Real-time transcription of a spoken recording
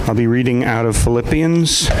I'll be reading out of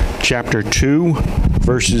Philippians chapter 2,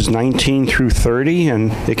 verses 19 through 30,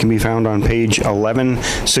 and it can be found on page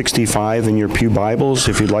 1165 in your pew Bibles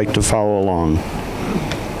if you'd like to follow along.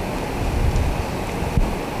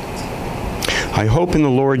 I hope in the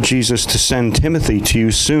Lord Jesus to send Timothy to you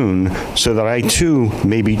soon, so that I too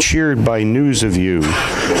may be cheered by news of you.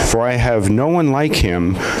 For I have no one like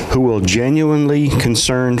him who will genuinely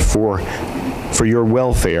concern for your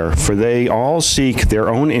welfare, for they all seek their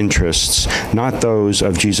own interests, not those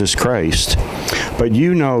of Jesus Christ. But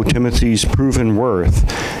you know Timothy's proven worth,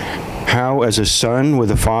 how as a son with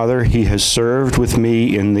a father he has served with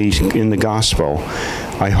me in the gospel.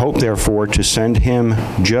 I hope, therefore, to send him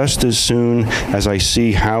just as soon as I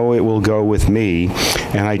see how it will go with me,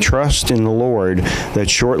 and I trust in the Lord that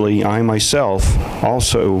shortly I myself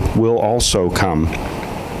will also come.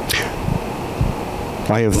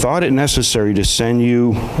 I have thought it necessary to send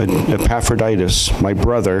you Epaphroditus, my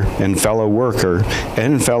brother and fellow worker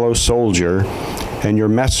and fellow soldier, and your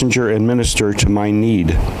messenger and minister to my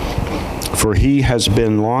need. For he has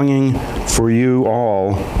been longing for you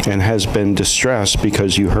all and has been distressed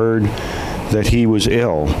because you heard that he was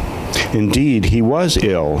ill. Indeed, he was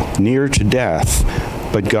ill, near to death,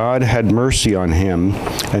 but God had mercy on him,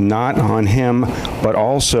 and not on him, but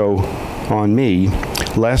also on me,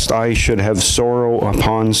 lest I should have sorrow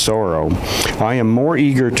upon sorrow. I am more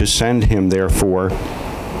eager to send him, therefore,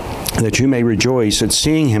 that you may rejoice at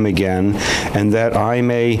seeing him again, and that I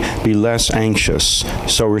may be less anxious.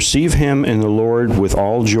 So receive him in the Lord with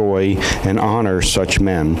all joy, and honor such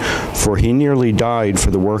men. For he nearly died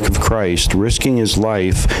for the work of Christ, risking his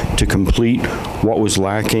life to complete what was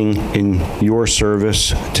lacking in your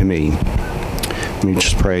service to me. Let me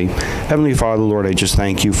just pray. Heavenly Father, Lord, I just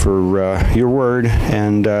thank you for your word,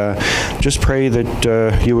 and just pray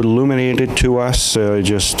that you would illuminate it to us.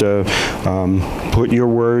 Put your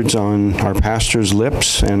words on our pastor's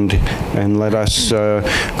lips, and let us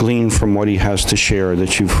glean from what he has to share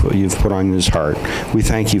that you've put on his heart. We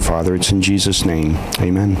thank you, Father. It's in Jesus' name.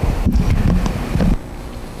 Amen.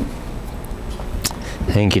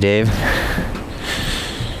 Thank you, Dave.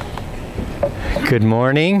 Good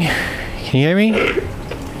morning. Can you hear me?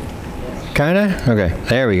 Kinda? Okay,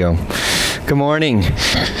 there we go. Good morning.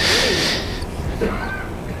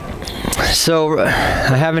 So, I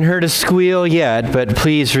haven't heard a squeal yet, but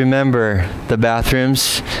please remember the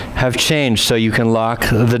bathrooms have changed so you can lock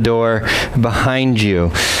the door behind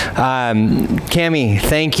you. Cammie,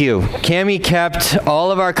 thank you. Cammie kept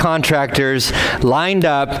all of our contractors lined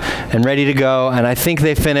up and ready to go, and I think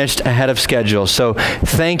they finished ahead of schedule. So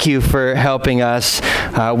thank you for helping us.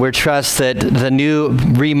 We trust that the new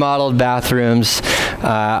remodeled bathrooms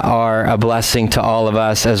are a blessing to all of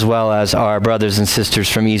us, as well as our brothers and sisters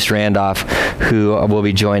from East Randolph who will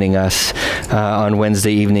be joining us on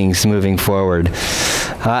Wednesday evenings moving forward.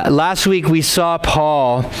 Last week we saw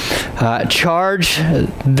Paul charge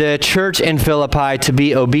the church in Philippi to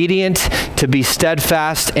be obedient, to be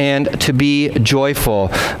steadfast, and to be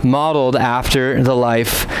joyful, modeled after the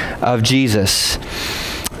life of Jesus.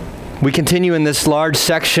 We continue in this large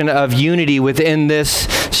section of unity within this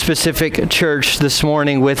specific church this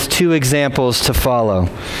morning with two examples to follow,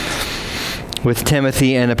 with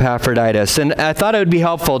Timothy and Epaphroditus. And I thought it would be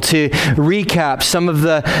helpful to recap some of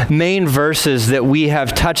the main verses that we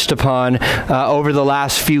have touched upon over the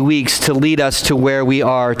last few weeks to lead us to where we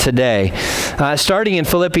are today. Starting in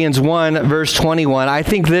Philippians 1, verse 21, I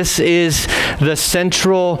think this is the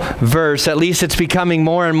central verse, at least it's becoming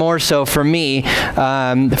more and more so for me,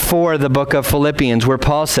 for the book of Philippians, where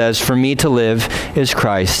Paul says, "For me to live is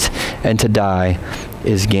Christ, and to die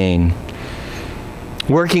is gain."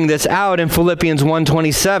 Working this out in Philippians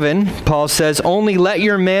 1:27, Paul says, "Only let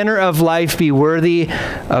your manner of life be worthy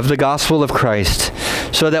of the gospel of Christ,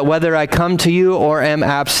 so that whether I come to you or am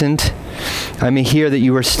absent, I may hear that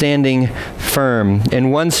you are standing firm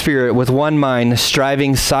in one spirit with one mind,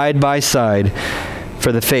 striving side by side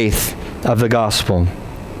for the faith of the gospel."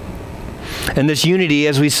 And this unity,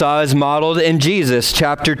 as we saw, is modeled in Jesus,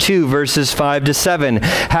 chapter 2, verses 5 to 7.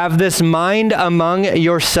 "Have this mind among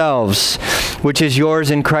yourselves, which is yours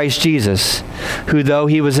in Christ Jesus, who, though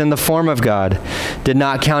he was in the form of God, did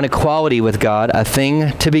not count equality with God a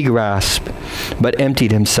thing to be grasped, but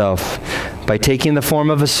emptied himself by taking the form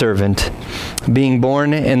of a servant, being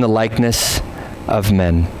born in the likeness of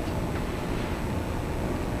men."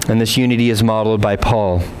 And this unity is modeled by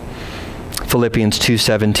Paul, Philippians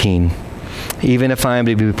 2:17. "Even if I am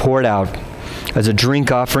to be poured out as a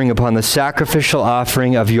drink offering upon the sacrificial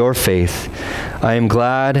offering of your faith, I am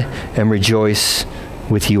glad and rejoice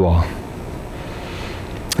with you all."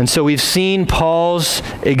 And so we've seen Paul's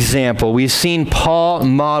example. We've seen Paul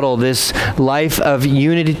model this life of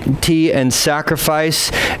unity and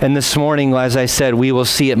sacrifice. And this morning, as I said, we will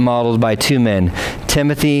see it modeled by two men,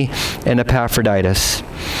 Timothy and Epaphroditus.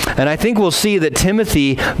 And I think we'll see that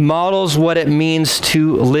Timothy models what it means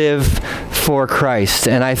to live for Christ.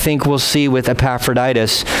 And I think we'll see with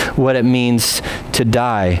Epaphroditus what it means to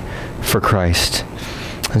die for Christ.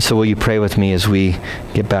 And so will you pray with me as we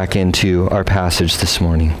get back into our passage this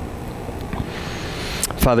morning?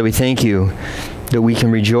 Father, we thank you that we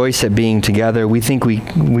can rejoice at being together. We thank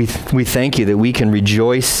you that we can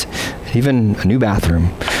rejoice, even a new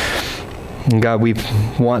bathroom. And God, we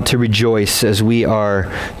want to rejoice as we are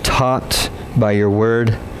taught by your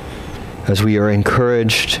word, as we are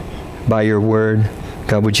encouraged by your word.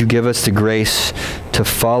 God, would you give us the grace to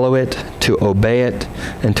follow it, to obey it,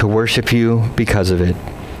 and to worship you because of it.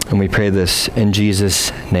 And we pray this in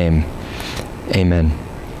Jesus' name. Amen.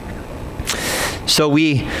 So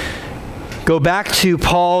we go back to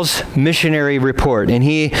Paul's missionary report, and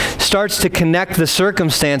he starts to connect the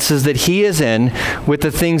circumstances that he is in with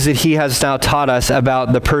the things that he has now taught us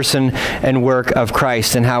about the person and work of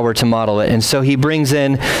Christ and how we're to model it. And so he brings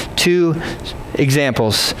in two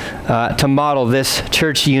examples to model this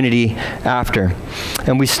church unity after.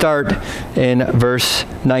 And we start in verse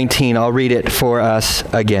 19. I'll read it for us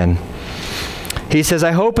again. He says,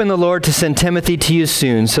 I hope in the Lord to send Timothy to you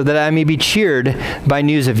soon, so that I may be cheered by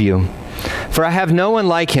news of you. For I have no one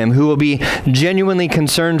like him who will be genuinely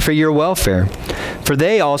concerned for your welfare. For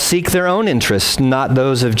they all seek their own interests, not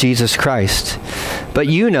those of Jesus Christ. But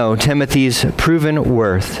you know Timothy's proven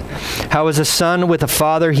worth, how as a son with a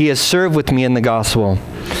father he has served with me in the gospel.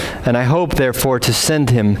 And I hope, therefore, to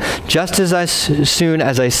send him just as soon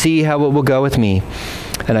as I see how it will go with me.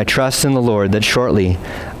 And I trust in the Lord that shortly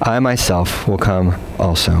I myself will come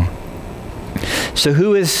also. So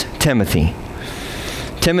who is Timothy?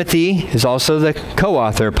 Timothy is also the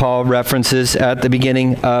co-author Paul references at the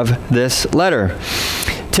beginning of this letter.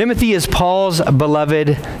 Timothy is Paul's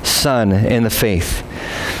beloved son in the faith.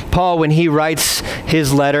 Paul, when he writes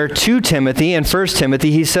his letter to Timothy in 1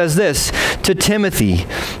 Timothy, he says this, to Timothy,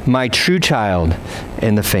 my true child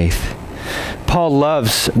in the faith. Paul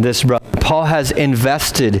loves this brother. Paul has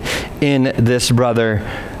invested in this brother,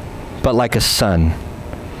 but like a son.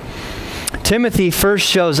 Timothy first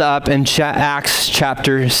shows up in Acts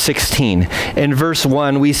chapter 16. In verse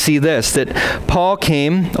 1, we see this, that Paul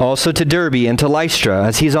came also to Derbe and to Lystra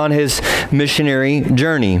as he's on his missionary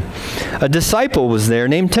journey. A disciple was there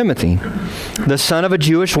named Timothy, the son of a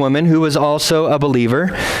Jewish woman who was also a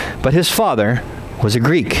believer, but his father was a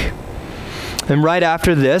Greek. And right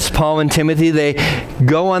after this, Paul and Timothy, they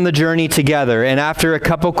go on the journey together. And after a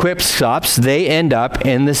couple quick stops, they end up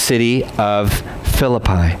in the city of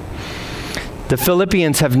Philippi. The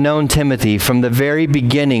Philippians have known Timothy from the very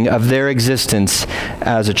beginning of their existence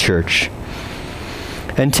as a church.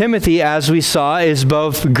 And Timothy, as we saw, is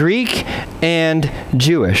both Greek and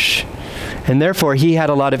Jewish. And therefore, he had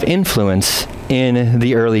a lot of influence in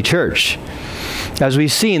the early church. As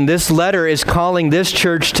we've seen, this letter is calling this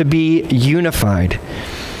church to be unified.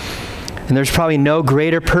 And there's probably no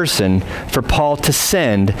greater person for Paul to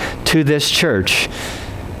send to this church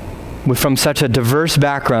from such a diverse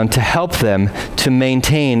background to help them to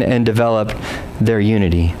maintain and develop their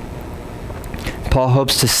unity. Paul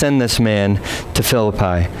hopes to send this man to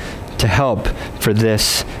Philippi to help for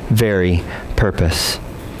this very purpose.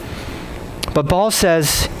 But Paul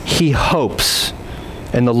says he hopes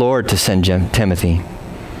in the Lord to send Timothy.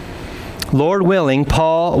 Lord willing,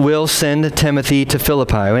 Paul will send Timothy to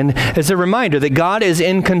Philippi. And as a reminder that God is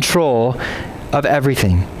in control of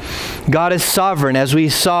everything. God is sovereign, as we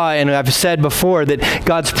saw and I've said before, that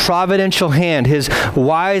God's providential hand, his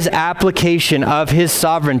wise application of his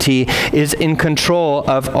sovereignty is in control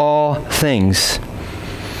of all things.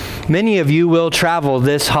 Many of you will travel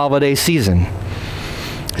this holiday season.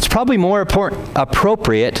 It's probably more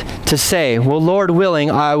appropriate to say, well, Lord willing,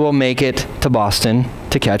 I will make it to Boston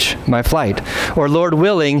to catch my flight. Or Lord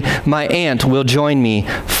willing, my aunt will join me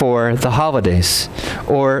for the holidays.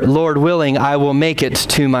 Or Lord willing, I will make it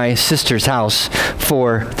to my sister's house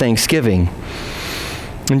for Thanksgiving.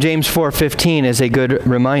 And James 4:15 is a good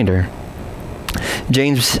reminder.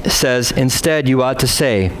 James says, instead you ought to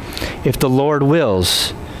say, if the Lord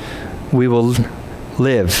wills, we will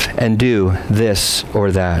live and do this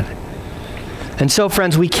or that. And so,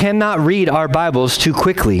 friends, we cannot read our Bibles too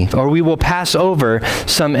quickly, or we will pass over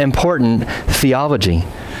some important theology.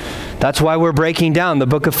 That's why we're breaking down the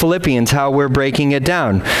book of Philippians, how we're breaking it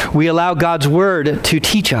down. We allow God's word to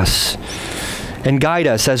teach us and guide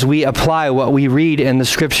us as we apply what we read in the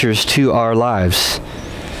scriptures to our lives.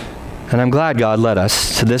 And I'm glad God led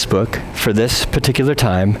us to this book for this particular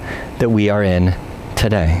time that we are in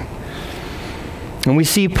today. And we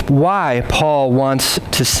see why Paul wants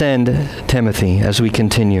to send Timothy as we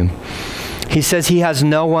continue. He says he has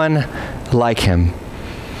no one like him.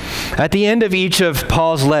 At the end of each of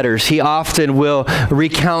Paul's letters, he often will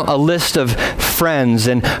recount a list of friends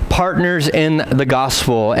and partners in the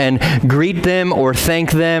gospel and greet them or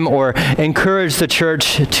thank them or encourage the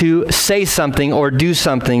church to say something or do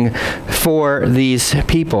something for these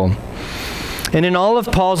people. And in all of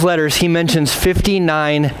Paul's letters, he mentions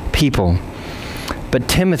 59 people. But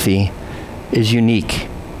Timothy is unique.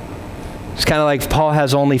 It's kind of like Paul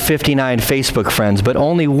has only 59 Facebook friends, but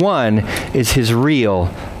only one is his real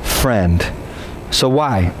friend. So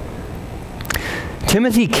why?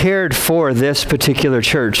 Timothy cared for this particular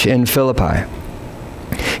church in Philippi.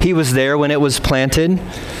 He was there when it was planted,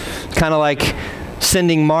 kind of like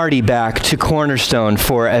sending Marty back to Cornerstone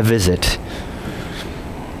for a visit.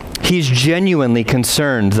 He's genuinely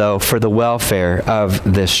concerned, though, for the welfare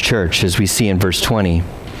of this church, as we see in verse 20.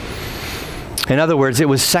 In other words, it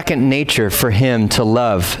was second nature for him to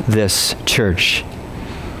love this church.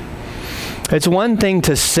 It's one thing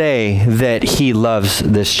to say that he loves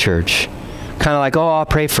this church. Kind of like, oh, I'll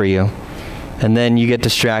pray for you. And then you get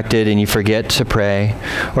distracted and you forget to pray.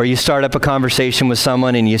 Or you start up a conversation with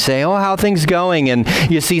someone and you say, oh, how are things going? And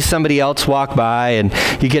you see somebody else walk by and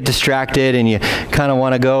you get distracted and you kind of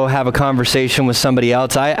want to go have a conversation with somebody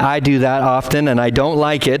else. I do that often and I don't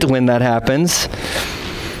like it when that happens.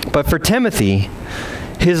 But for Timothy,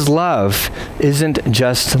 his love isn't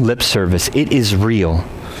just lip service. It is real.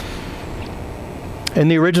 In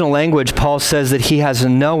the original language, Paul says that he has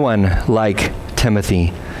no one like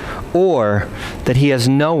Timothy, or that he has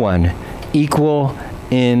no one equal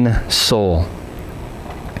in soul.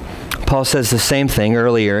 Paul says the same thing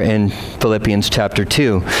earlier in Philippians chapter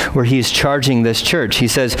 2, where he's charging this church. He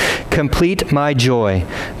says, complete my joy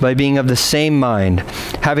by being of the same mind,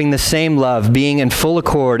 having the same love, being in full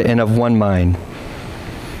accord and of one mind.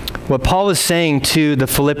 What Paul is saying to the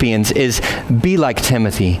Philippians is, be like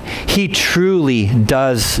Timothy. He truly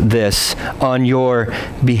does this on your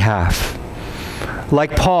behalf.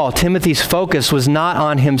 Like Paul, Timothy's focus was not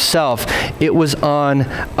on himself. It was on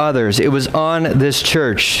others. It was on this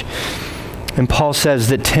church. And Paul says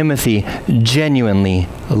that Timothy genuinely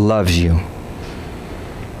loves you.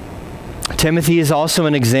 Timothy is also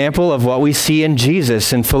an example of what we see in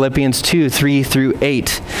Jesus in Philippians 2, 3 through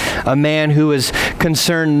 8. A man who is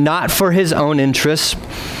concerned not for his own interests,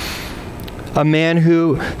 a man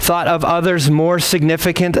who thought of others more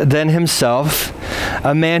significant than himself,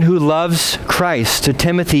 a man who loves Christ. To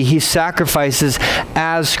Timothy, he sacrifices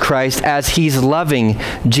as Christ, as he's loving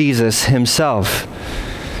Jesus himself.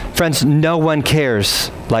 Friends, no one cares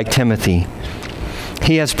like Timothy.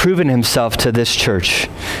 He has proven himself to this church,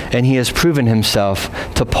 and he has proven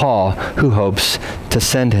himself to Paul, who hopes to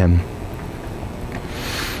send him.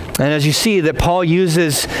 And as you see that Paul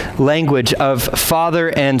uses language of father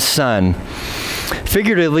and son.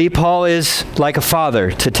 Figuratively, Paul is like a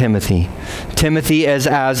father to Timothy. Timothy is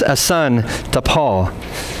as a son to Paul.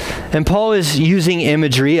 And Paul is using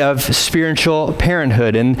imagery of spiritual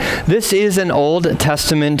parenthood. And this is an Old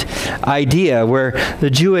Testament idea, where the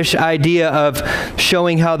Jewish idea of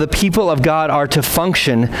showing how the people of God are to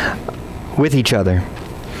function with each other.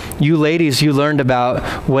 You ladies, you learned about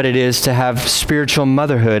what it is to have spiritual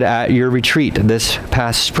motherhood at your retreat this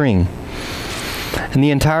past spring. And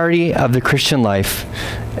the entirety of the Christian life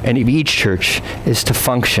and of each church is to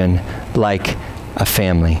function like a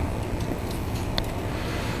family.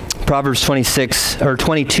 Proverbs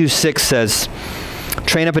 22:6 says,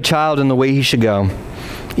 train up a child in the way he should go.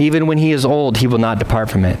 Even when he is old, he will not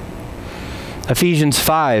depart from it. Ephesians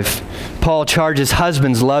 5, Paul charges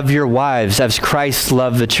husbands, love your wives as Christ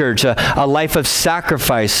loved the church, a life of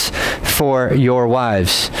sacrifice for your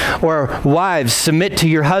wives. Or wives, submit to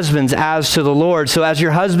your husbands as to the Lord. So as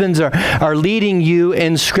your husbands are leading you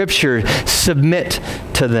in Scripture, submit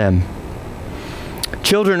to them.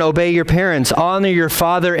 Children, obey your parents. Honor your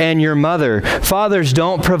father and your mother. Fathers,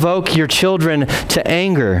 don't provoke your children to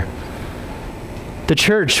anger. The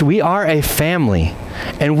church, we are a family,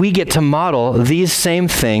 and we get to model these same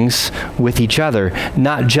things with each other,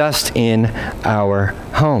 not just in our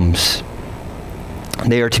homes.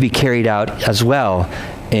 They are to be carried out as well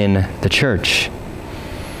in the church.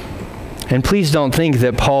 And please don't think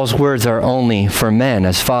that Paul's words are only for men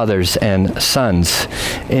as fathers and sons.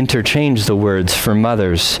 Interchange the words for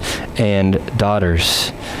mothers and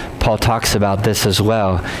daughters. Paul talks about this as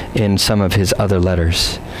well in some of his other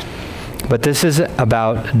letters. But this is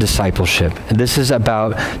about discipleship. This is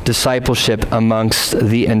about discipleship amongst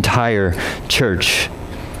the entire church.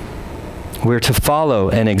 We're to follow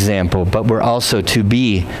an example, but we're also to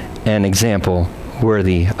be an example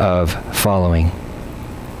worthy of following.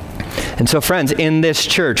 And so, friends, in this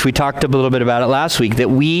church, we talked a little bit about it last week, that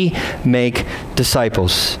we make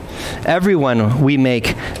disciples. Everyone we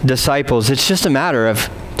make disciples. It's just a matter of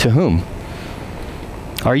to whom.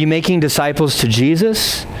 Are you making disciples to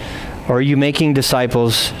Jesus, or are you making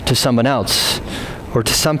disciples to someone else or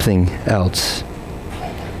to something else?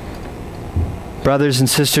 Brothers and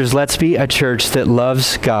sisters, let's be a church that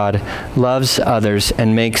loves God, loves others,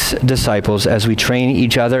 and makes disciples as we train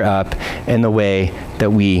each other up in the way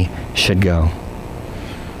that we should go.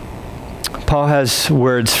 Paul has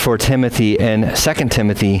words for Timothy in 2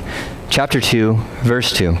 Timothy chapter 2,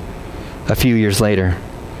 verse 2, a few years later.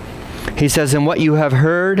 He says, "And what you have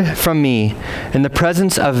heard from me in the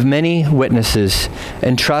presence of many witnesses,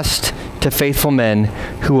 entrust to faithful men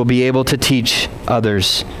who will be able to teach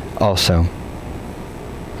others also."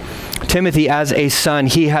 Timothy, as a son,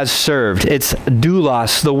 he has served. It's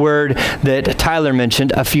doulos, the word that Tyler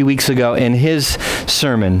mentioned a few weeks ago in his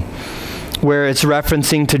sermon, where it's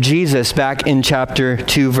referencing to Jesus back in chapter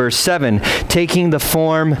 2, verse 7, taking the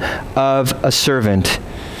form of a servant.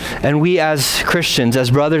 And we as Christians,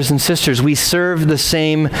 as brothers and sisters, we serve the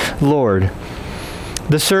same Lord.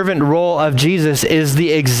 The servant role of Jesus is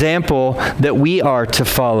the example that we are to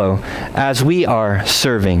follow as we are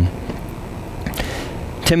serving.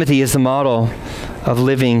 Timothy is the model of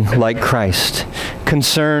living like Christ,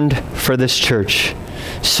 concerned for this church,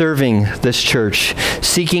 serving this church,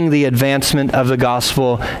 seeking the advancement of the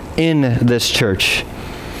gospel in this church.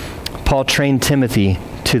 Paul trained Timothy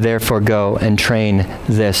to therefore go and train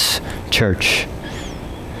this church.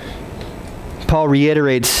 Paul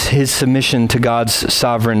reiterates his submission to God's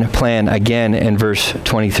sovereign plan again in verse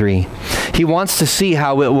 23. He wants to see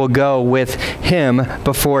how it will go with him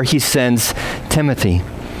before he sends Timothy.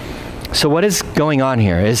 So what is going on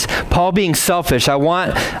here? Is Paul being selfish? I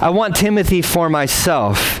want Timothy for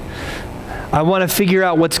myself. I want to figure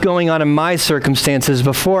out what's going on in my circumstances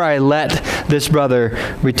before I let this brother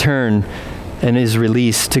return and is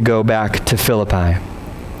released to go back to Philippi.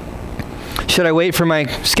 Should I wait for my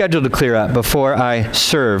schedule to clear up before I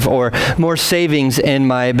serve, or more savings in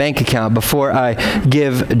my bank account before I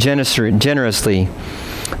give generously?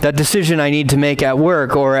 That decision I need to make at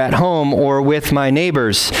work or at home or with my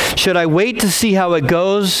neighbors. Should I wait to see how it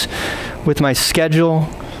goes with my schedule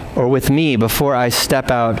or with me before I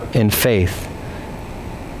step out in faith?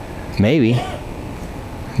 Maybe.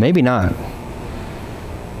 Maybe not.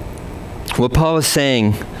 What Paul is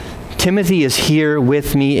saying, Timothy is here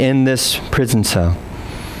with me in this prison cell.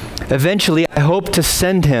 Eventually, I hope to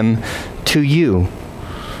send him to you.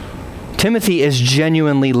 Timothy is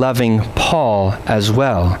genuinely loving Paul as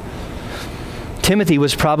well. Timothy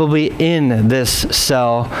was probably in this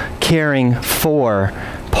cell caring for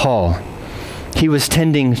Paul. He was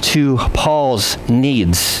tending to Paul's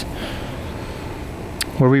needs.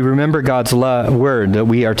 Where we remember God's word that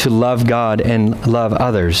we are to love God and love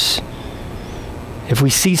others. If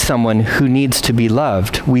we see someone who needs to be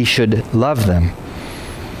loved, we should love them.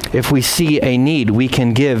 If we see a need, we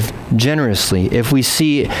can give generously. If we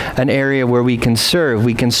see an area where we can serve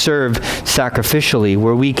sacrificially,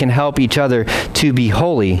 where we can help each other to be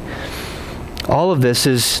holy. All of this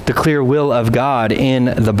is the clear will of God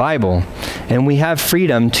in the Bible. And we have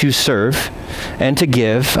freedom to serve and to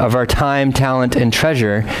give of our time, talent, and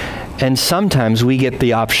treasure. And sometimes we get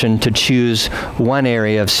the option to choose one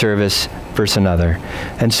area of service versus another.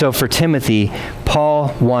 And so for Timothy,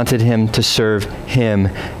 Paul wanted him to serve him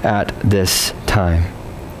at this time.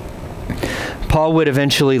 Paul would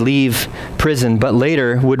eventually leave prison, but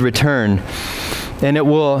later would return. And it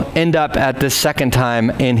will end up at the second time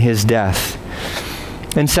in his death.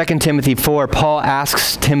 In 2 Timothy 4, Paul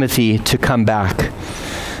asks Timothy to come back.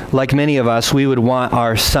 Like many of us, we would want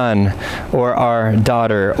our son or our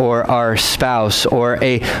daughter or our spouse or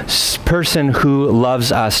a person who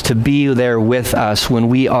loves us to be there with us when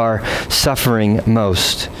we are suffering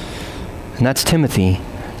most. And that's Timothy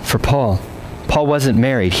for Paul. Paul wasn't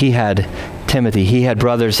married. He had Timothy. He had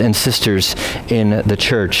brothers and sisters in the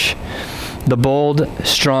church. The bold,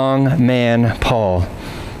 strong man, Paul,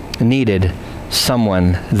 needed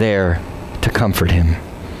someone there to comfort him.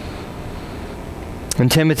 And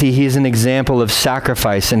Timothy, he is an example of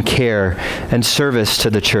sacrifice and care and service to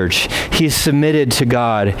the church. He is submitted to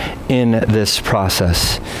God in this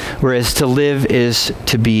process, whereas to live is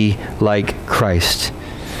to be like Christ.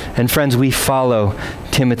 And friends, we follow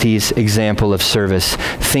Timothy's example of service,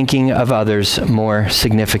 thinking of others more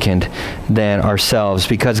significant than ourselves,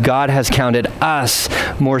 because God has counted us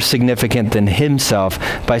more significant than himself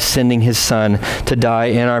by sending his Son to die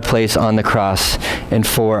in our place on the cross and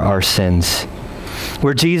for our sins.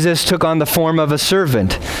 Where Jesus took on the form of a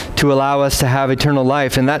servant to allow us to have eternal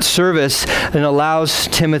life. And that service then allows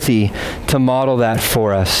Timothy to model that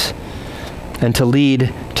for us and to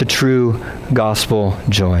lead to true gospel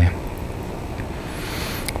joy.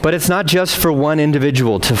 But it's not just for one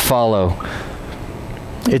individual to follow.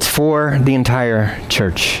 It's for the entire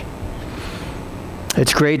church.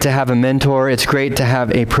 It's great to have a mentor. It's great to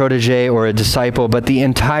have a protege or a disciple, but the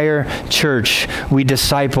entire church, we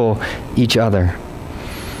disciple each other.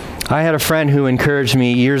 I had a friend who encouraged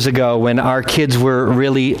me years ago when our kids were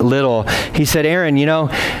really little. He said, Aaron,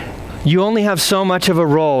 you only have so much of a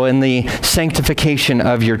role in the sanctification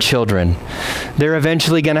of your children. They're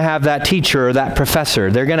eventually going to have that teacher or that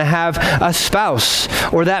professor. They're going to have a spouse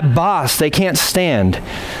or that boss they can't stand.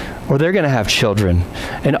 Or they're going to have children.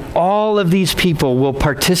 And all of these people will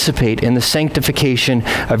participate in the sanctification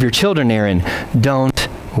of your children, Aaron. Don't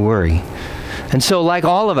worry. And so like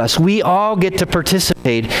all of us, we all get to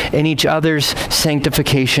participate in each other's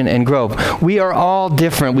sanctification and growth. We are all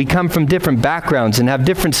different. We come from different backgrounds and have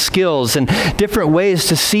different skills and different ways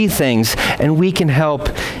to see things, and we can help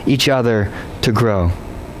each other to grow.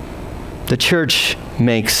 The church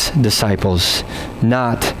makes disciples,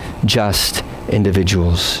 not just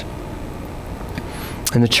individuals.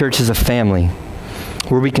 And the church is a family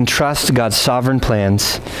where we can trust God's sovereign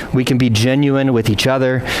plans. We can be genuine with each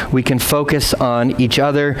other. We can focus on each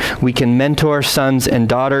other. We can mentor sons and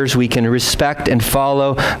daughters. We can respect and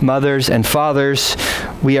follow mothers and fathers.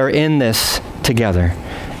 We are in this together,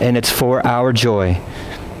 and it's for our joy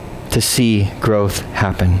to see growth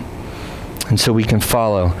happen. And so we can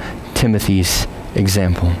follow Timothy's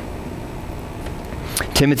example.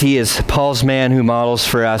 Timothy is Paul's man who models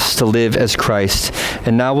for us to live as Christ.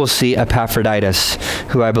 And now we'll see Epaphroditus,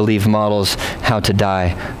 who I believe models how to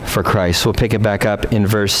die for Christ. We'll pick it back up in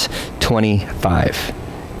verse 25.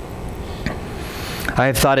 I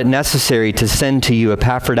have thought it necessary to send to you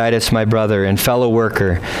Epaphroditus, my brother and fellow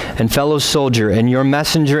worker and fellow soldier, and your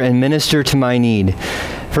messenger and minister to my need.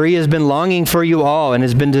 For he has been longing for you all and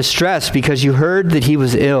has been distressed because you heard that he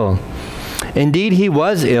was ill. Indeed, he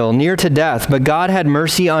was ill, near to death, but God had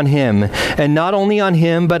mercy on him, and not only on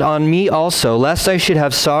him, but on me also, lest I should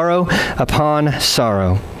have sorrow upon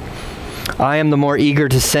sorrow. I am the more eager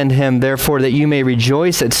to send him, therefore, that you may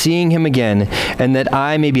rejoice at seeing him again, and that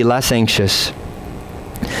I may be less anxious.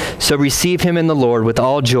 So receive him in the Lord with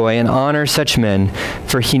all joy, and honor such men,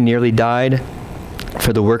 for he nearly died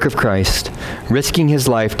for the work of Christ, risking his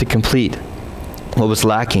life to complete what was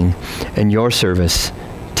lacking in your service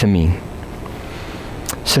to me.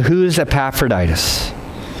 So who's Epaphroditus?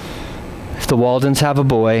 If the Waldens have a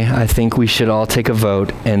boy, I think we should all take a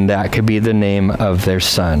vote, and that could be the name of their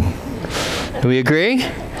son. Do we agree?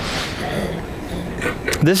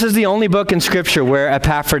 This is the only book in Scripture where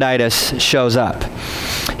Epaphroditus shows up.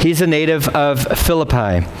 He's a native of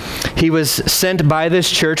Philippi. He was sent by this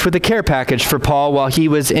church with a care package for Paul while he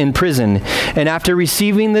was in prison. And after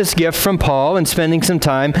receiving this gift from Paul and spending some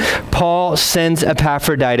time, Paul sends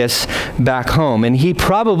Epaphroditus back home. And he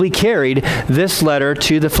probably carried this letter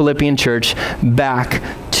to the Philippian church back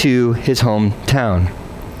to his hometown.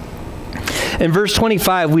 In verse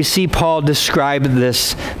 25, we see Paul describe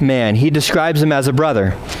this man. He describes him as a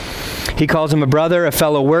brother. He calls him a brother, a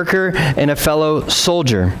fellow worker, and a fellow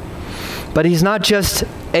soldier. But he's not just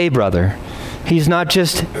a brother. He's not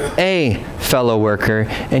just a fellow worker,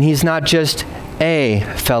 and he's not just a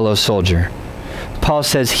fellow soldier. Paul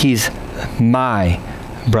says he's my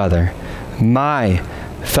brother, my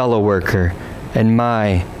fellow worker, and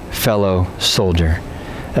my fellow soldier.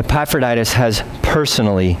 Epaphroditus has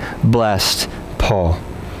personally blessed Paul.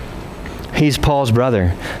 He's Paul's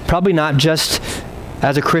brother, probably not just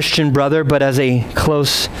as a Christian brother, but as a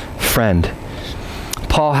close friend.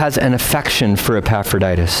 Paul has an affection for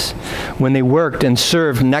Epaphroditus. When they worked and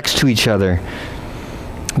served next to each other,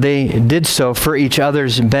 they did so for each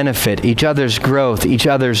other's benefit, each other's growth, each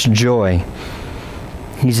other's joy.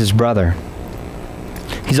 He's his brother.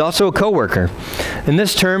 He's also a co-worker. And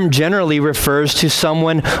this term generally refers to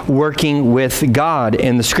someone working with God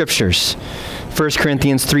in the Scriptures. 1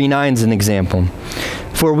 Corinthians 3:9 is an example.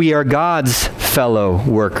 For we are God's fellow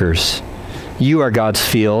workers. You are God's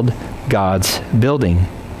field, God's building.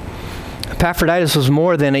 Epaphroditus was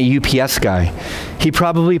more than a UPS guy. He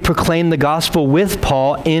probably proclaimed the gospel with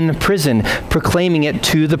Paul in prison, proclaiming it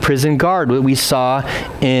to the prison guard, what we saw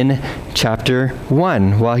in chapter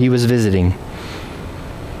 1 while he was visiting.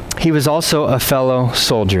 he was also a fellow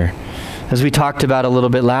soldier. As we talked about a little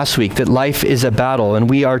bit last week, that life is a battle and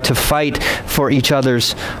we are to fight for each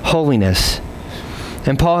other's holiness.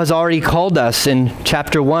 And Paul has already called us in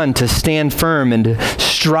chapter 1 to stand firm and to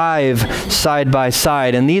strive side by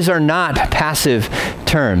side. And these are not passive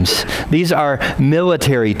terms. These are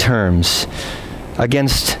military terms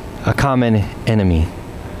against a common enemy.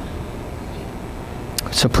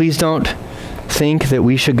 So please don't think that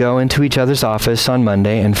we should go into each other's office on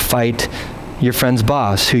Monday and fight your friend's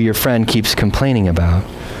boss, who your friend keeps complaining about.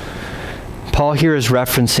 Paul here is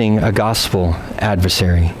referencing a gospel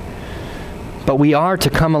adversary. But we are to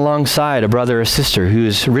come alongside a brother or sister who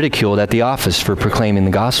is ridiculed at the office for proclaiming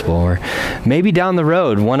the gospel. Or maybe down the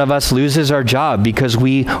road, one of us loses our job because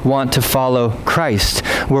we want to follow Christ,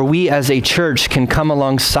 where we as a church can come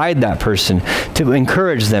alongside that person to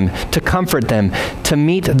encourage them, to comfort them, to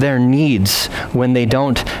meet their needs when they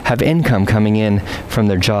don't have income coming in from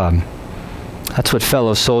their job. That's what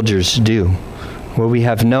fellow soldiers do, where we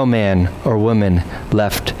have no man or woman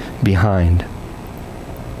left behind.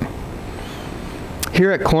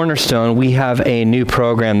 Here at Cornerstone, we have a new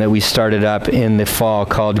program that we started up in the fall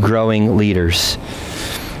called Growing Leaders.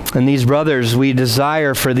 And these brothers, we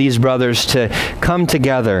desire for these brothers to come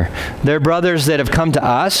together. They're brothers that have come to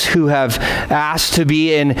us who have asked to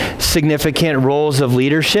be in significant roles of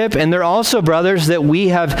leadership. And they're also brothers that we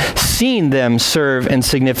have seen them serve in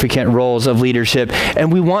significant roles of leadership.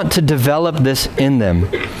 And we want to develop this in them.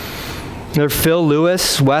 They're Phil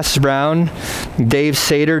Lewis, Wes Brown, Dave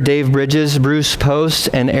Sater, Dave Bridges, Bruce Post,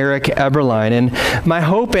 and Eric Eberline. And my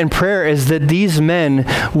hope and prayer is that these men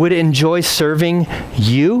would enjoy serving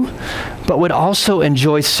you, but would also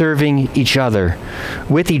enjoy serving each other,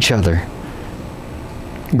 with each other,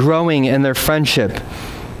 growing in their friendship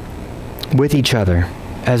with each other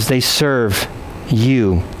as they serve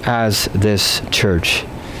you as this church.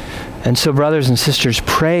 And so, brothers and sisters,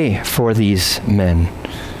 pray for these men.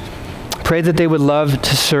 Pray that they would love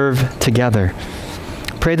to serve together.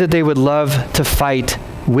 Pray that they would love to fight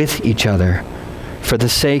with each other for the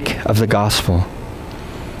sake of the gospel.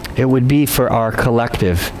 It would be for our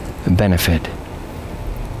collective benefit.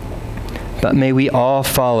 But may we all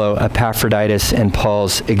follow Epaphroditus and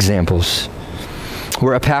Paul's examples,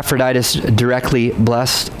 where Epaphroditus directly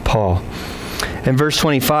blessed Paul. In verse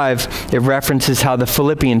 25, it references how the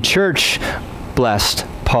Philippian church blessed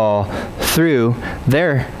Paul through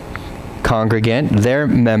their congregant, their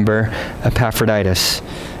member, Epaphroditus,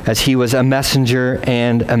 as he was a messenger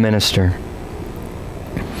and a minister.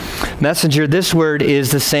 Messenger, this word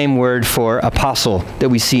is the same word for apostle that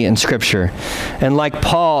we see in Scripture. And like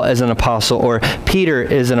Paul is an apostle, or Peter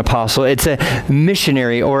is an apostle, it's a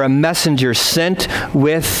missionary or a messenger sent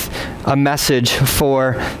with a message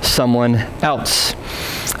for someone else.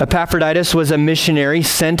 Epaphroditus was a missionary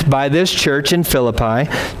sent by this church in Philippi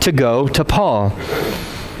to go to Paul.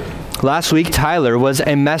 Last week, Tyler was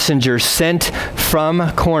a messenger sent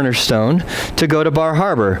from Cornerstone to go to Bar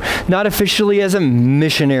Harbor. Not officially as a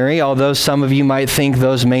missionary, although some of you might think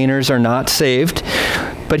those Mainers are not saved,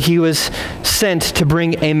 but he was sent to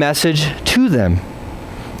bring a message to them.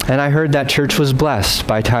 And I heard that church was blessed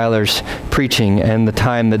by Tyler's preaching and the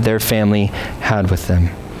time that their family had with them.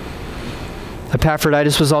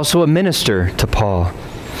 Epaphroditus was also a minister to Paul.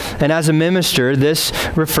 And as a minister, this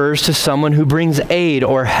refers to someone who brings aid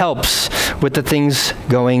or helps with the things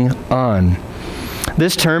going on.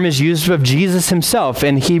 This term is used of Jesus himself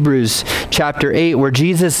in Hebrews chapter 8, where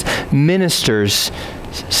Jesus ministers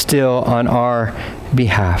still on our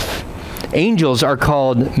behalf. Angels are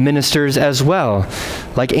called ministers as well,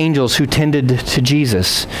 like angels who tended to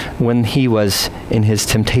Jesus when he was in his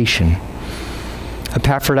temptation.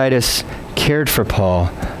 Epaphroditus cared for Paul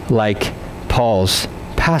like Paul's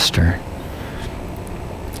pastor.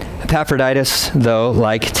 Epaphroditus, though,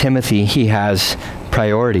 like Timothy, he has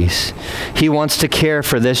priorities. He wants to care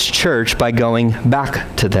for this church by going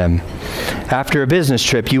back to them. After a business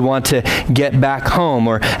trip, you want to get back home,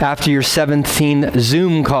 or after your 17th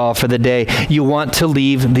Zoom call for the day, you want to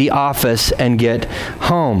leave the office and get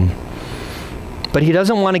home. But he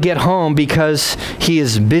doesn't want to get home because he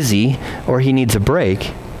is busy or he needs a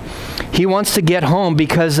break. He wants to get home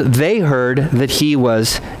because they heard that he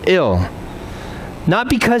was ill. Not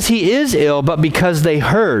because he is ill, but because they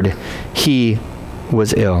heard he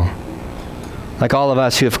was ill. Like all of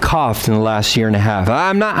us who have coughed in the last year and a half.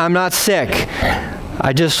 I'm not sick.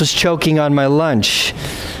 I just was choking on my lunch.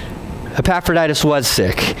 Epaphroditus was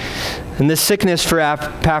sick. And this sickness for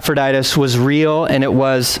Epaphroditus was real and it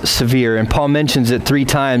was severe. And Paul mentions it 3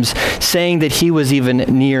 times, saying that he was even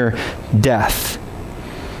near death.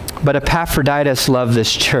 But Epaphroditus loved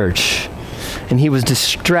this church. And he was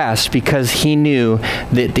distressed because he knew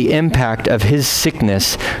that the impact of his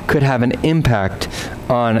sickness could have an impact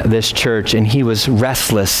on this church, and he was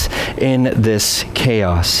restless in this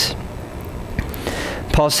chaos.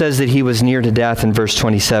 Paul says that he was near to death in verse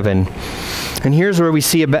 27. And here's where we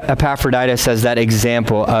see Epaphroditus as that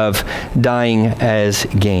example of dying as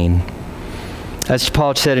gain. As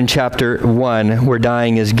Paul said in chapter 1, we're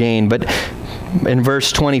dying as gain. But in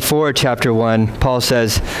verse 24, chapter 1, Paul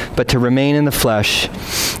says, but to remain in the flesh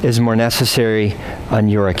is more necessary on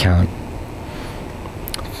your account.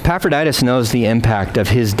 Epaphroditus knows the impact of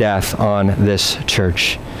his death on this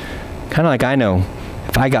church. Kind of like I know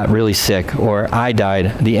if I got really sick or I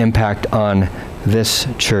died, the impact on this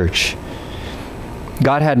church.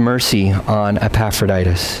 God had mercy on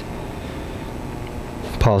Epaphroditus.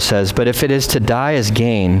 Paul says, but if it is to die as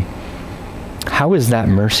gain, how is that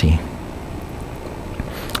mercy?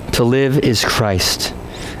 To live is Christ,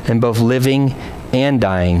 and both living and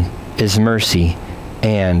dying is mercy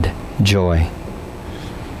and joy.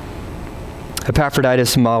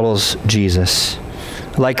 Epaphroditus models Jesus.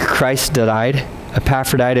 Like Christ died,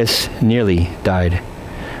 Epaphroditus nearly died.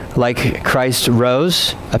 Like Christ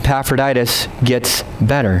rose, Epaphroditus gets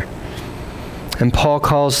better. And Paul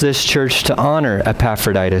calls this church to honor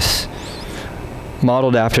Epaphroditus,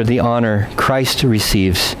 modeled after the honor Christ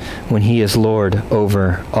receives when he is Lord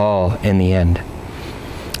over all in the end.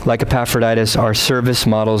 Like Epaphroditus, our service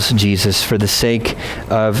models Jesus for the sake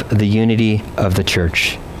of the unity of the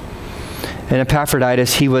church. In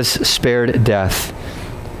Epaphroditus, he was spared death,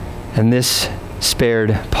 and this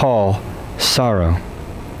spared Paul sorrow.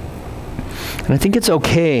 And I think it's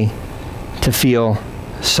okay to feel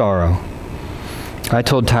sorrow. I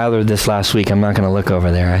told Tyler this last week. I'm not going to look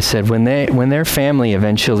over there. I said when their family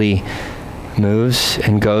eventually moves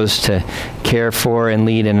and goes to care for and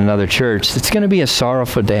lead in another church, it's going to be a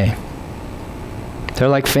sorrowful day. They're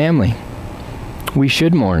like family. We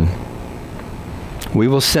should mourn. We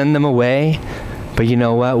will send them away, but you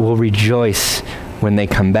know what? We'll rejoice when they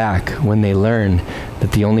come back, when they learn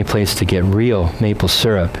that the only place to get real maple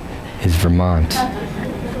syrup is Vermont.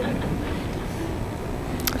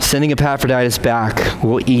 Sending Epaphroditus back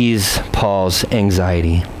will ease Paul's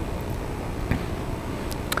anxiety.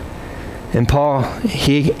 And Paul,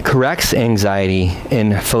 he corrects anxiety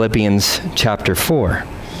in Philippians chapter 4.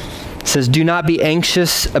 It says, do not be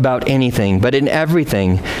anxious about anything, but in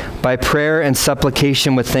everything, by prayer and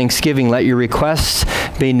supplication with thanksgiving, let your requests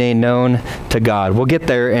be made known to God. We'll get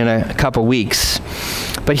there in a couple weeks.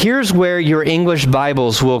 But here's where your English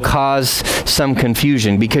Bibles will cause some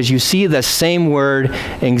confusion, because you see the same word,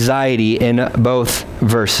 anxiety, in both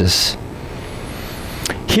verses.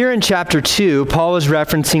 Here in chapter 2, Paul is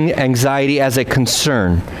referencing anxiety as a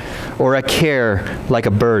concern or a care, like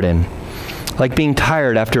a burden, like being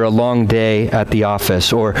tired after a long day at the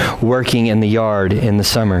office or working in the yard in the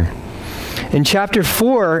summer. In chapter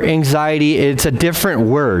 4, anxiety, it's a different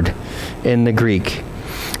word in the Greek.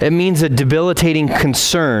 It means a debilitating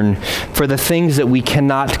concern for the things that we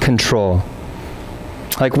cannot control.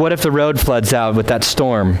 Like, what if the road floods out with that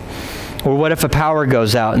storm? Or what if a power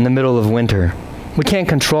goes out in the middle of winter? We can't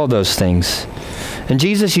control those things. And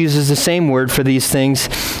Jesus uses the same word for these things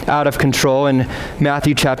out of control in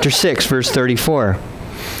Matthew chapter 6, verse 34.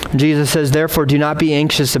 Jesus says, therefore, do not be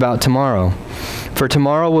anxious about tomorrow, for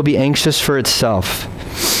tomorrow will be anxious for itself.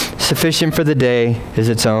 Sufficient for the day is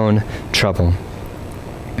its own trouble.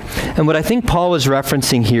 And what I think Paul is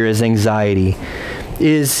referencing here is anxiety,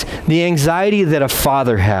 is the anxiety that a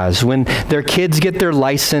father has when their kids get their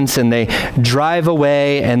license and they drive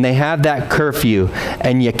away and they have that curfew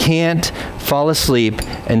and you can't fall asleep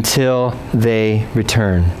until they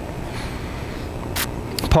return.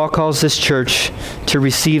 Paul calls this church to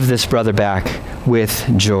receive this brother back with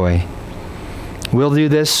joy. We'll do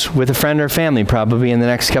this with a friend or family probably in the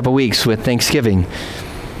next couple weeks with Thanksgiving.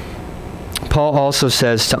 Paul also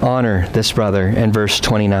says to honor this brother in verse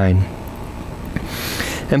 29.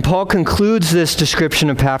 And Paul concludes this description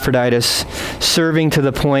of Epaphroditus serving to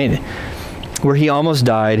the point where he almost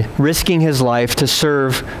died, risking his life to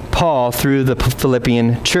serve Paul through the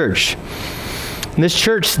Philippian church. And this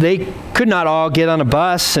church, they could not all get on a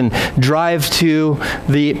bus and drive to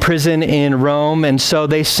the prison in Rome, and so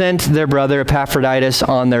they sent their brother Epaphroditus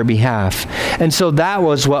on their behalf. And so that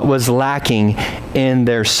was what was lacking in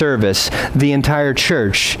their service, the entire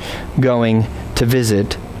church going to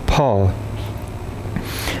visit Paul.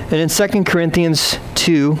 And in 2 Corinthians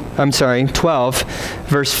 12,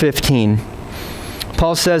 verse 15,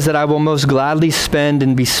 Paul says that I will most gladly spend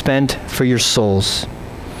and be spent for your souls.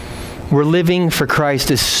 We're living for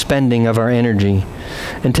Christ is spending of our energy.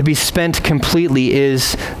 And to be spent completely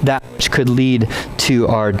is that which could lead to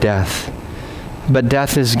our death. But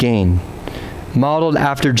death is gain. Modeled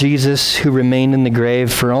after Jesus, who remained in the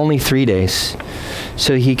grave for only 3 days,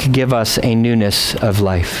 so he could give us a newness of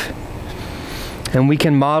life. And we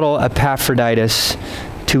can model Epaphroditus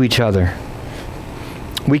to each other.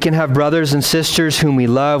 We can have brothers and sisters whom we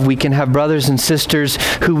love. We can have brothers and sisters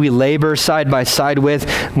who we labor side by side with,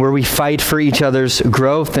 where we fight for each other's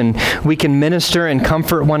growth, and we can minister and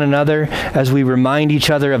comfort one another as we remind each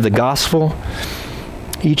other of the gospel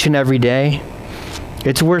each and every day.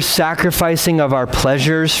 It's worth sacrificing of our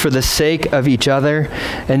pleasures for the sake of each other,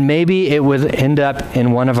 and maybe it would end up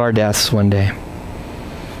in one of our deaths one day.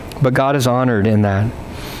 But God is honored in that.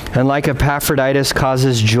 And like Epaphroditus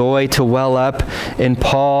causes joy to well up in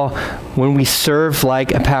Paul, when we serve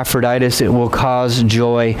like Epaphroditus, it will cause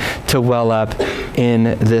joy to well up in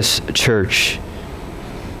this church.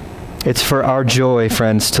 It's for our joy,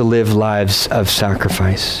 friends, to live lives of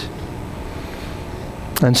sacrifice.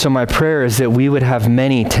 And so my prayer is that we would have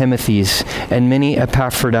many Timothys and many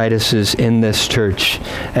Epaphroditus in this church.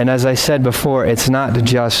 And as I said before, it's not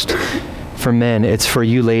just for men, it's for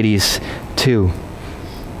you ladies too.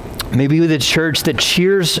 Maybe the church that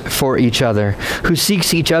cheers for each other, who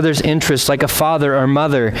seeks each other's interests like a father or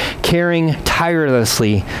mother, caring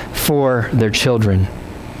tirelessly for their children.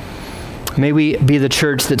 May we be the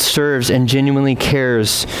church that serves and genuinely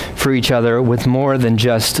cares for each other with more than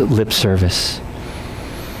just lip service.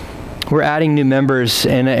 We're adding new members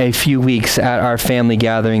in a few weeks at our family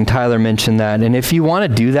gathering. Tyler mentioned that. And if you want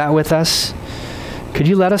to do that with us, could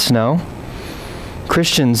you let us know?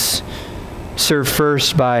 Christians serve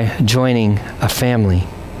first by joining a family.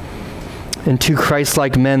 And two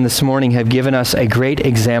Christ-like men this morning have given us a great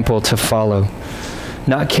example to follow.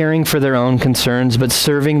 Not caring for their own concerns, but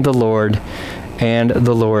serving the Lord and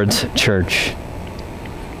the Lord's church.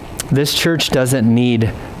 This church doesn't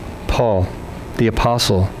need Paul, the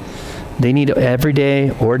apostle. They need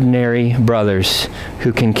everyday, ordinary brothers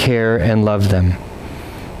who can care and love them.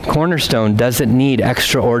 Cornerstone doesn't need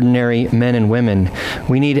extraordinary men and women.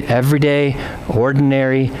 We need everyday,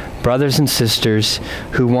 ordinary brothers and sisters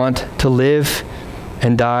who want to live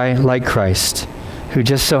and die like Christ, who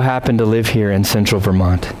just so happen to live here in central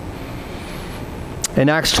Vermont. In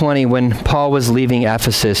Acts 20, when Paul was leaving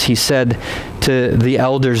Ephesus, he said to the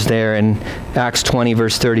elders there in Acts 20,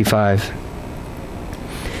 verse 35,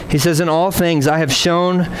 he says, "In all things I have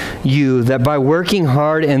shown you that by working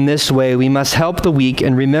hard in this way we must help the weak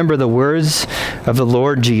and remember the words of the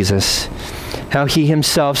Lord Jesus, how he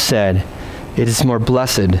himself said, 'It is more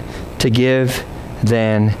blessed to give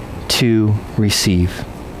than to receive.'"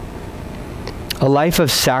 A life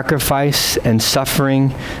of sacrifice and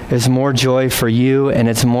suffering is more joy for you, and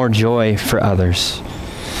it's more joy for others.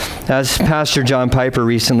 As Pastor John Piper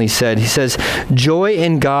recently said, he says, "Joy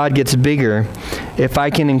in God gets bigger if I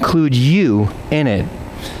can include you in it,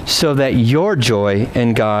 so that your joy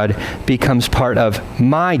in God becomes part of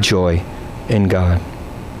my joy in God."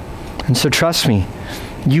 And so trust me,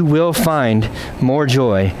 you will find more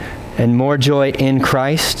joy in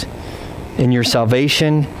Christ, in your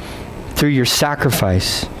salvation, through your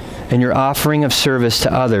sacrifice, and your offering of service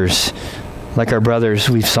to others, like our brothers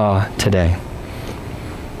we saw today.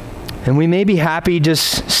 And we may be happy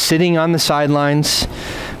just sitting on the sidelines,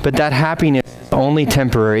 but that happiness is only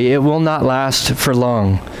temporary. It will not last for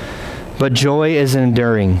long. But joy is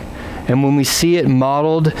enduring. And when we see it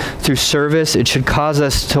modeled through service, it should cause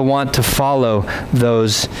us to want to follow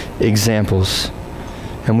those examples.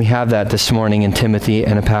 And we have that this morning in Timothy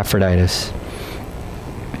and Epaphroditus.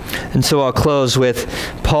 And so I'll close with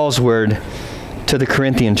Paul's word to the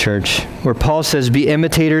Corinthian church, where Paul says, "Be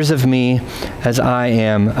imitators of me as I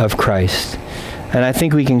am of Christ." And I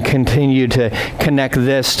think we can continue to connect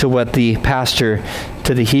this to what the pastor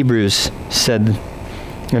to the Hebrews said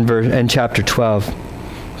in chapter 12.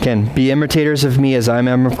 Again, "Be imitators of me as I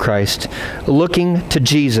am of Christ, looking to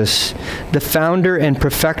Jesus, the founder and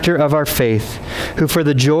perfecter of our faith, who for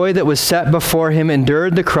the joy that was set before him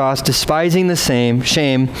endured the cross, despising the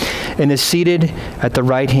shame, and is seated at the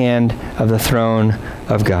right hand of the throne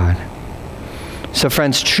of God." So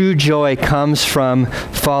friends, true joy comes from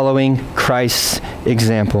following Christ's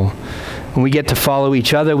example. When we get to follow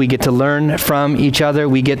each other, we get to learn from each other,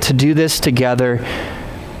 we get to do this together,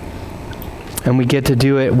 and we get to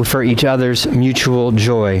do it for each other's mutual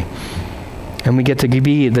joy. And we get to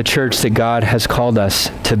be the church that God has called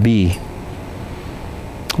us to be.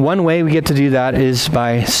 One way we get to do that is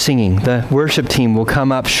by singing. The worship team will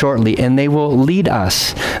come up shortly, and they will lead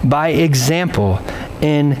us by example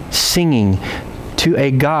in singing to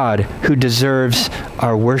a God who deserves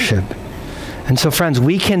our worship. And so, friends,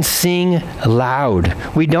 we can sing loud.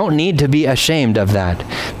 We don't need to be ashamed of that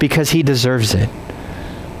because he deserves it.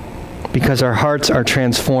 Because our hearts are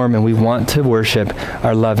transformed and we want to worship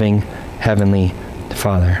our loving Heavenly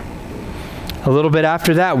Father. A little bit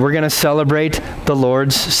after that, we're going to celebrate the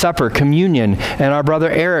Lord's Supper, communion, and our brother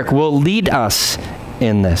Eric will lead us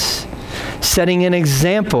in this, setting an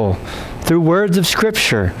example through words of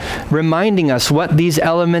Scripture, reminding us what these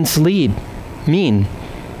elements mean.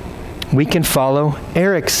 We can follow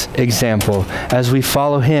Eric's example as we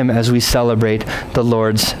follow him as we celebrate the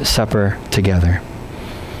Lord's Supper together.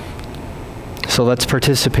 So let's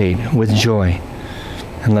participate with joy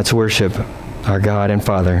and let's worship our God and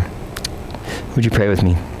Father. Would you pray with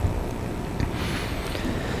me?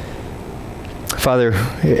 Father,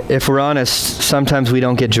 if we're honest, sometimes we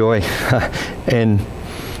don't get joy in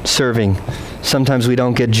serving. Sometimes we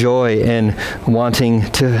don't get joy in wanting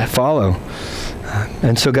to follow.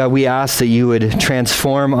 And so, God, we ask that you would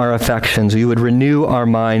transform our affections, you would renew our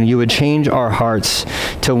mind, you would change our hearts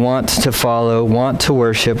to want to follow, want to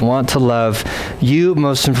worship, want to love you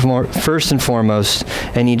first and foremost,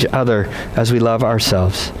 and each other as we love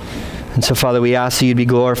ourselves. And so, Father, we ask that you'd be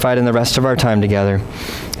glorified in the rest of our time together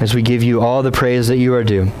as we give you all the praise that you are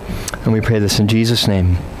due. And we pray this in Jesus'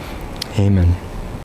 name. Amen.